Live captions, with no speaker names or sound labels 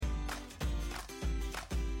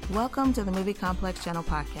Welcome to the Movie Complex Channel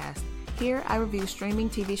podcast. Here, I review streaming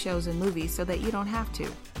TV shows and movies so that you don't have to.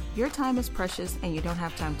 Your time is precious and you don't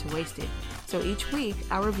have time to waste it. So each week,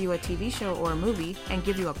 I'll review a TV show or a movie and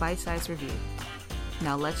give you a bite-sized review.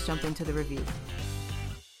 Now let's jump into the review.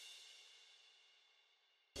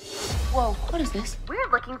 Whoa, what is this? We're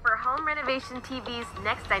looking for Home Renovation TV's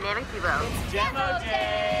next dynamic duo. It's Demo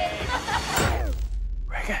Day!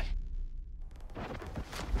 Reagan.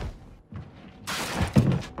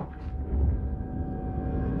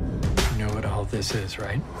 You know what all this is,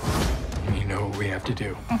 right? You know what we have to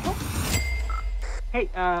do. Hey,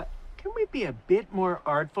 can we be a bit more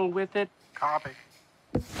artful with it? Copy.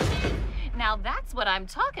 Now that's what I'm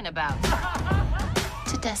talking about.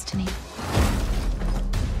 To Destiny.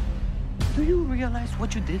 Do you realize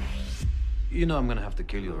what you did? You know I'm gonna have to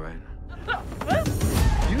kill you, right?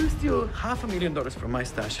 You steal $500,000 from my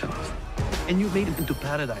stash house, and you made it into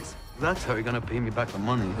paradise. That's how you're gonna pay me back the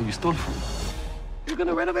money that you stole from me. You're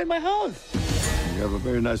gonna renovate my house. You have a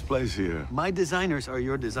very nice place here. My designers are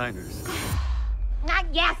your designers.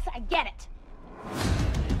 Yes, I get it.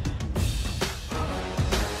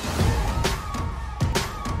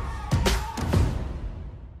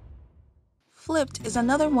 Flipped is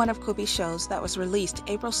another one of Quibi's shows that was released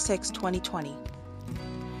April 6, 2020.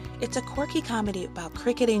 It's a quirky comedy about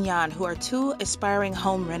Cricket and Jan, who are two aspiring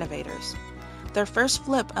home renovators. Their first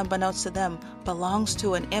flip, unbeknownst to them, belongs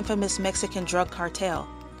to an infamous Mexican drug cartel.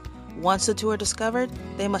 Once the two are discovered,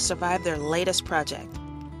 they must survive their latest project,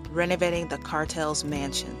 renovating the cartel's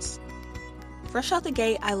mansions. Fresh out the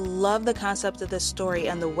gate, I love the concept of this story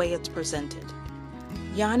and the way it's presented.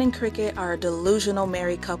 Jan and Cricket are a delusional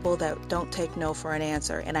married couple that don't take no for an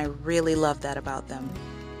answer, and I really love that about them.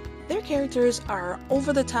 Their characters are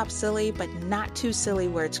over-the-top silly, but not too silly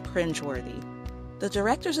where it's cringeworthy. The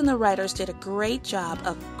directors and the writers did a great job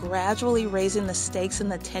of gradually raising the stakes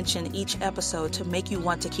and the tension each episode to make you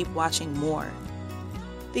want to keep watching more.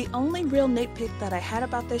 The only real nitpick that I had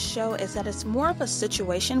about this show is that it's more of a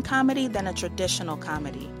situation comedy than a traditional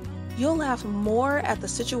comedy. You'll laugh more at the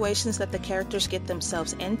situations that the characters get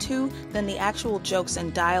themselves into than the actual jokes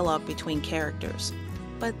and dialogue between characters.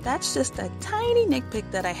 But that's just a tiny nitpick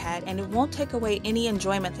that I had, and it won't take away any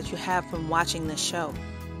enjoyment that you have from watching this show.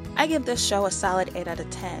 I give this show a solid 8 out of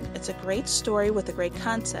 10. It's a great story with a great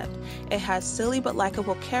concept. It has silly but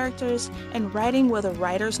likable characters and writing where the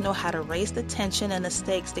writers know how to raise the tension and the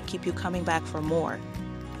stakes to keep you coming back for more.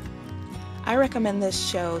 I recommend this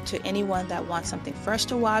show to anyone that wants something fresh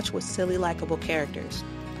to watch with silly, likable characters.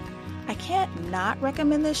 I can't not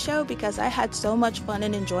recommend this show because I had so much fun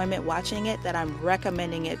and enjoyment watching it that I'm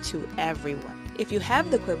recommending it to everyone. If you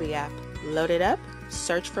have the Quibi app, load it up,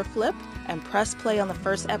 search for Flip, and press play on the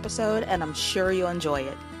first episode, and I'm sure you'll enjoy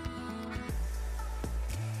it.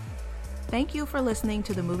 Thank you for listening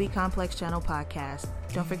to the Movie Complex Channel podcast.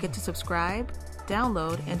 Don't forget to subscribe,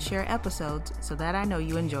 download, and share episodes so that I know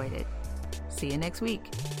you enjoyed it. See you next week.